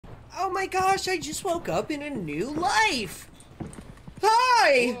Oh my gosh, I just woke up in a new life!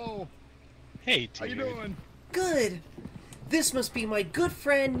 Hi! Whoa. Hey, dude. How you doing? Good. This must be my good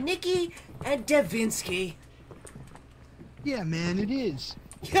friend Nicky and Devinsky. Yeah, man, it is.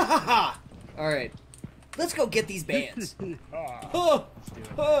 Yeah! Alright, let's go get these bands.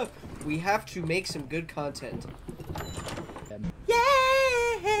 We have to make some good content.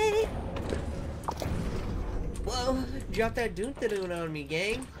 Yay! Whoa, drop that doon-ta-doon on me,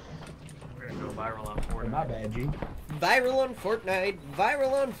 gang. We're gonna go viral on Fortnite. My bad, G. Viral on Fortnite.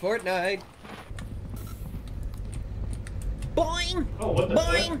 Viral on Fortnite. Boing! Oh, what the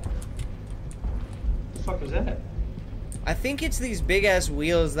Boing! fuck? What the fuck was that? I think it's these big ass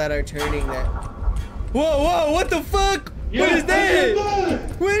wheels that are turning that. Whoa, whoa, what the fuck? Yeah, what is that?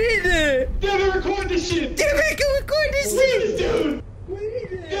 What is that? Never record this shit! Devin, go record this Look at shit! this dude! What is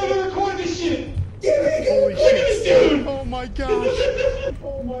that? Never record this shit! Devin, go Holy record shit. this dude! Oh my gosh.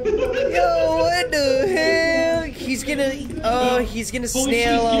 Oh my god. Yo, what the hell? He's gonna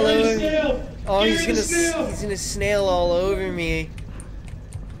snail all over me. Oh, he's gonna snail all over me.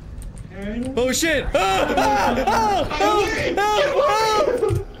 Oh shit! Ah! Ah! Oh!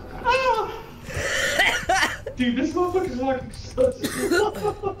 Oh! Dude, this motherfucker's walking so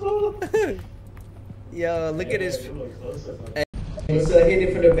slow. Yo, look at his. So I hit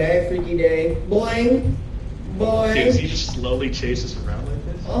it for the bad freaky day. Boing! Boing! Dude, does he just slowly chase us around like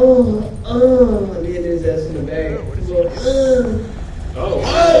this? Hit his ass in the back. Oh!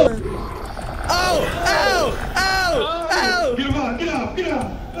 Oh! Ow! Ow! Ow! Get him out! Get out! Get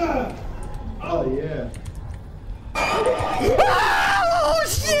out! Ah. Oh yeah. Oh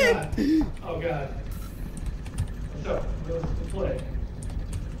shit! Oh god. What's up? What's the play?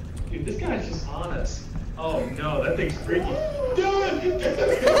 Dude, this guy's just on us. Oh no, that thing's freaky.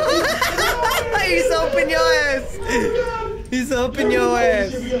 He's helping your ass! He's helping your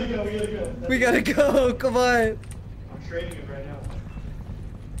ass! We gotta go, we gotta go. We gotta go, come on! I'm training him right now.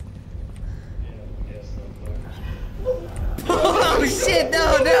 Yeah, yes, Oh shit,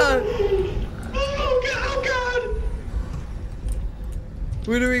 no, no! Oh god, oh god!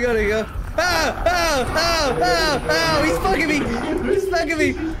 Where do we gotta go? Ow! Ow! Ow! Ow! Ow! He's fucking me! He's fucking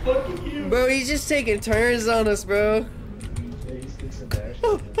me! Fucking you! Bro, he's just taking turns on us, bro. Yeah, he's some dash.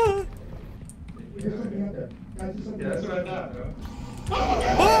 Yeah, that's what I thought, bro.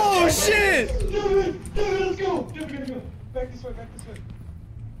 Oh shit! Devin, let's go! Devin, we gotta go. Back this way, back this way.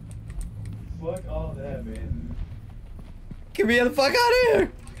 Fuck all that, man. Get me the fuck out of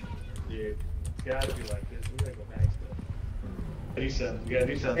here! Dude, it's gotta be like this. We gotta go back still. Do something. We gotta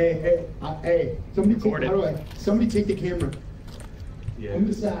do something. Hey, somebody take, Record it. how do I, somebody take the camera. Yeah. On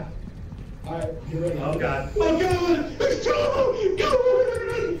the side. Alright, you're ready. Oh god. Oh god! Let's go! Go!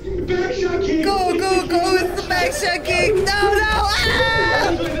 Backshot king! Go, go, go! It's the backshot king! No, no!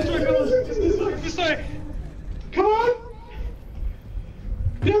 Ah! This way, fellas! This way! Come on!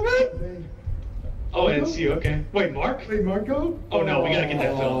 Devin! Oh, and it's you, okay. Wait, Mark? Wait, Marco? Oh no, we gotta get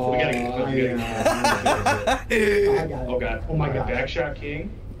that film. We gotta get the film. We gotta get I got it. Oh god. Oh my god. Backshot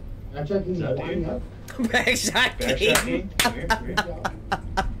king. Backshot King's Is that lining dude? up. Backshot Backshot king! king. Come here, come here.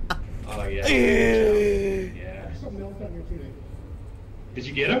 Oh yeah. Yeah. There's something else down here too, Nick. Did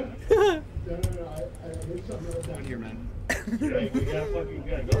you get him? No, there's something else down Come here. here, man. We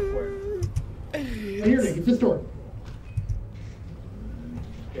gotta go for it. Right here, Nick, it's this door.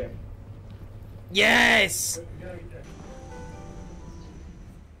 Okay. Yes! We gotta get that.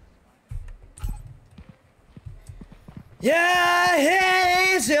 Yeah,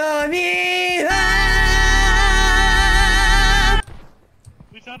 hey, show me!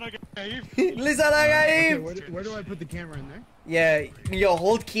 Listen, Okay, where do I put the camera in there? Yeah, yo,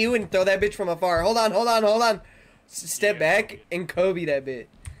 hold Q and throw that bitch from afar. Hold on, hold on, hold on. Step back and Kobe that bit.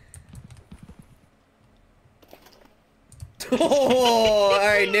 Oh,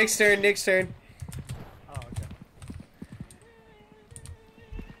 alright, Nick's turn, Nick's turn. Oh,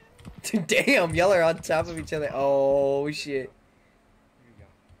 okay. Damn, y'all are on top of each other. Oh, shit.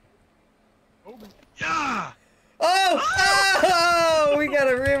 Yeah! Oh! Oh! We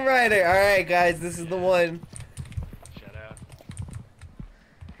got a Rim Rider. Alright, guys, this is the one. Shut out.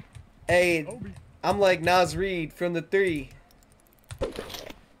 Hey, I'm like Nas Reed from the 3.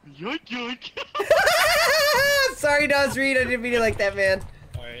 Yoink, yoink. Sorry, Nas Reed, I didn't mean it like that, man.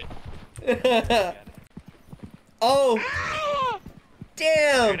 Alright. Oh!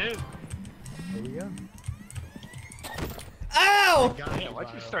 There it Damn! is. Here we go. Ow! Damn,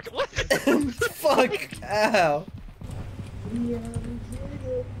 why'd you start to... What? Fuck! Ow!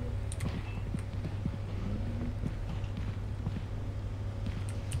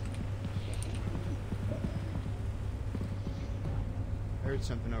 heard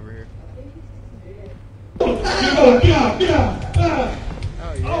something over here. Oh, yeah.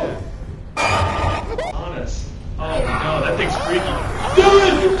 Oh, yeah. Honest. Oh, no, that thing's freaky.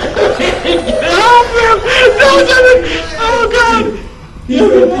 Oh, God! We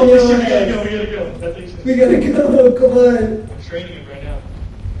gotta go. That thing's We gotta go, come on. I'm training him right now.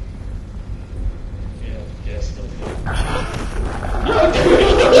 Yes.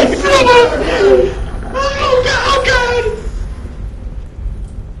 Oh, God!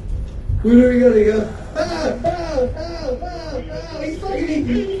 Where do we gotta go? He's fucking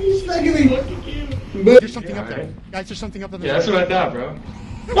me! He's fucking me! There's something up there. Guys, there's something up there. Yeah, that's what I thought, bro.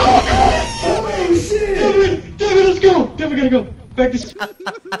 Oh shit! Devin, let's go! Devin, gotta go. Back to...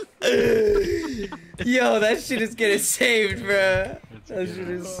 Yo, that shit is getting saved, bro. That shit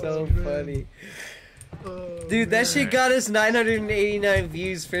is so funny. Dude, that shit got us 989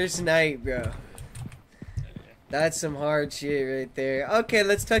 views first night, bro. That's some hard shit right there. Okay,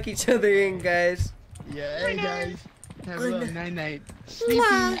 let's tuck each other in, guys. Yeah, hey guys. Have a little night-night.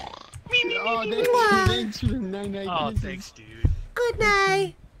 Mwah. Oh, thanks for the night-night. Oh, thanks, dude. Good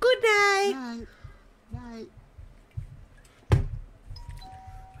night. Good night. Night.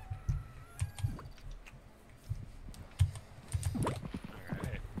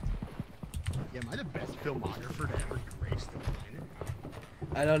 Alright. Yeah, am I the best filmographer to ever grace the planet?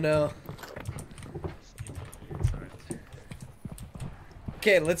 I don't know.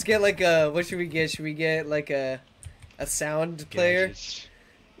 Okay, let's get like a. What should we get? Should we get like a sound player?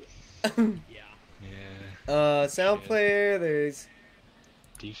 Yeah. Sound player. There's.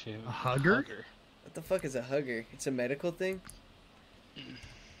 Defib. A hugger? What the fuck is a hugger? It's a medical thing.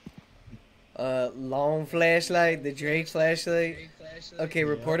 Long flashlight. The Drake flashlight. Okay,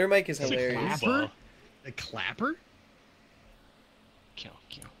 reporter mic is hilarious. Clapper? The clapper? Kill.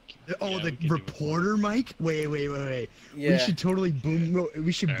 Oh, Yeah, the we can do reporter mic? Wait. Yeah. We should totally boom.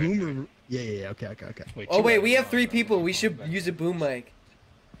 We should Alright, boom. Yeah. Okay. Oh wait, we have 3 people. We should use a boom mic.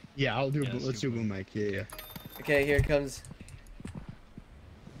 Yeah, I'll do. Yeah, Let's do boom mic. Yeah. Okay, here it comes.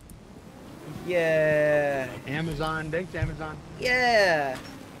 Yeah. Amazon. Thanks, Amazon. Yeah.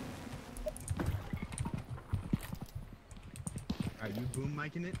 Alright, you boom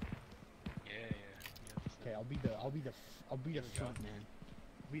micing it? Yeah. Okay, I'll be the front man.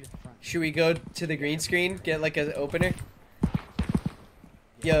 I'll be the front. Should we go to the green screen? Get like an opener?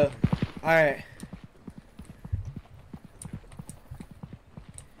 Yo. Alright.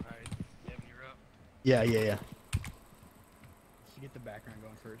 Alright, Devin, you're up. Yeah. Let's get the background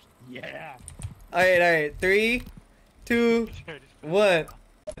going first. Yeah. Alright. 3, 2, 1.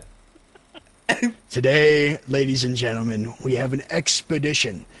 Today, ladies and gentlemen, we have an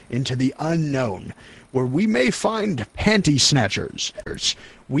expedition into the unknown, where we may find panty snatchers.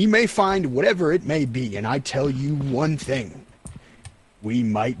 We may find whatever it may be, and I tell you one thing. We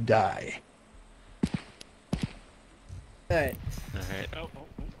might die. Alright. Alright.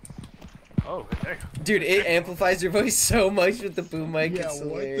 Oh, there. Dude, it amplifies your voice so much with the boom mic. Yeah, It's what the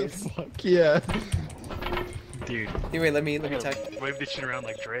hilarious. fuck? Yeah. Dude. Here, wait, let me talk. Wave this shit around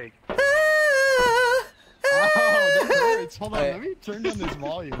like Drake. Oh, that hurts. Hold on, Alright. let me turn down this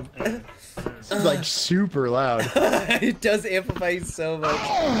volume. This is like super loud. It does amplify so much.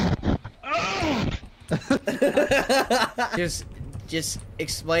 Just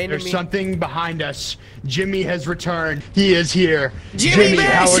explain There's to me. something behind us. Jimmy has returned. He is here. Jimmy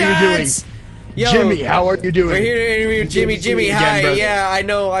how are you doing? Backshots! Yo, Jimmy, how are you doing? we're here to interview Jimmy. Jimmy, Again, hi. brother. Yeah, I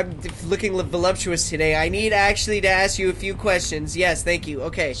know I'm looking voluptuous today. I need actually to ask you a few questions. Yes, thank you.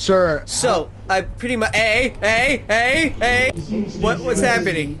 Okay. Sir. So, I pretty much. Hey! What's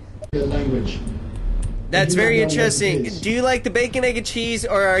happening? Language. That's very interesting. Do you like the bacon, egg, and cheese,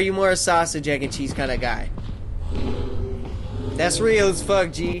 or are you more a sausage, egg, and cheese kind of guy? That's real as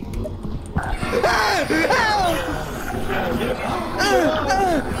fuck, G.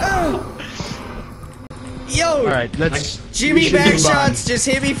 Yo! Alright, let's. Jimmy we should move on. Backshots, just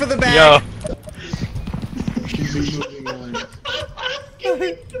hit me for the back. Yo. We should be moving on. Get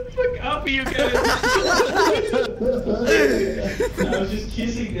the fuck out of you guys! I was just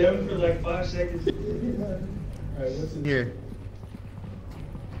kissing them for like 5 seconds. Alright, what's in here?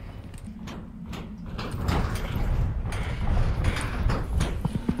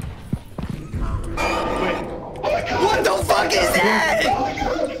 What the fuck is that?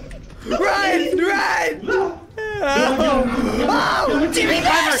 Run! Oh! Jimmy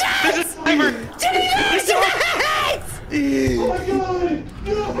Backshots! Jimmy Backshots! Oh my god!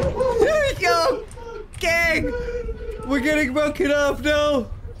 No! There we go! Gang! We're getting broken up, no!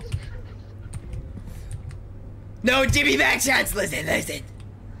 No, Jimmy Backshots! Listen!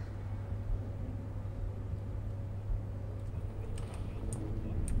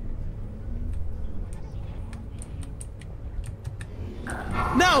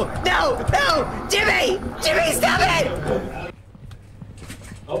 No! No! No! Jimmy! Jimmy, stop it!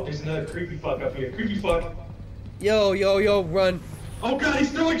 Oh, there's another creepy fuck up here. Creepy fuck. Yo, yo, yo, run. Oh god, he's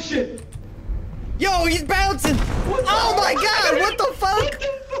throwing shit! Yo, he's bouncing! Oh my god, what the fuck?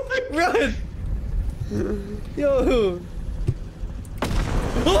 Run! Yo!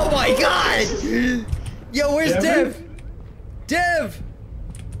 Oh my god! Yo, where's Dev? Dev!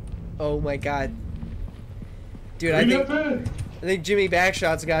 Oh my god. Dude, I think Jimmy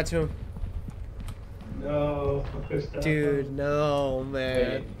Backshots got to him. No. Dude, no,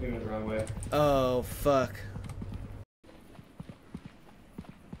 man. Wait, we went the wrong way. Oh, fuck.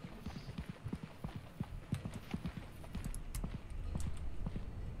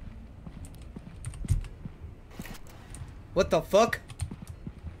 What the fuck?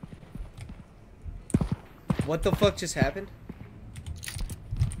 What the fuck just happened?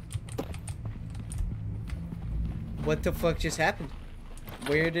 What the fuck just happened?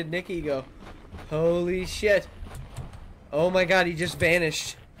 Where did Nicky go? Holy shit. Oh my god, he just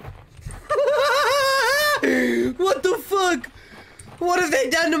vanished. What the fuck? What have they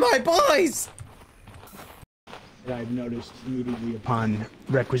done to my boys? That I've noticed immediately upon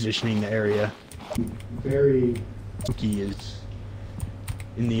requisitioning the area. Very spooky is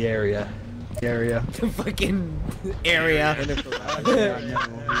in the area. The fucking area.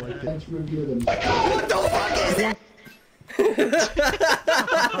 Let's review them. What the fuck is that?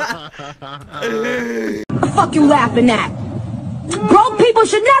 The fuck you laughing at? Broke people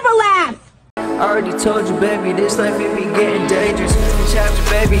should never laugh! I already told you, baby, this life it be getting dangerous. Chapter,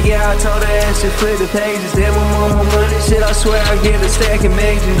 baby, yeah, I told her ass to flip the pages. Then one more money, shit, I swear I get a stack and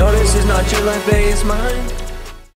major. No, this is not your life, baby, it's mine.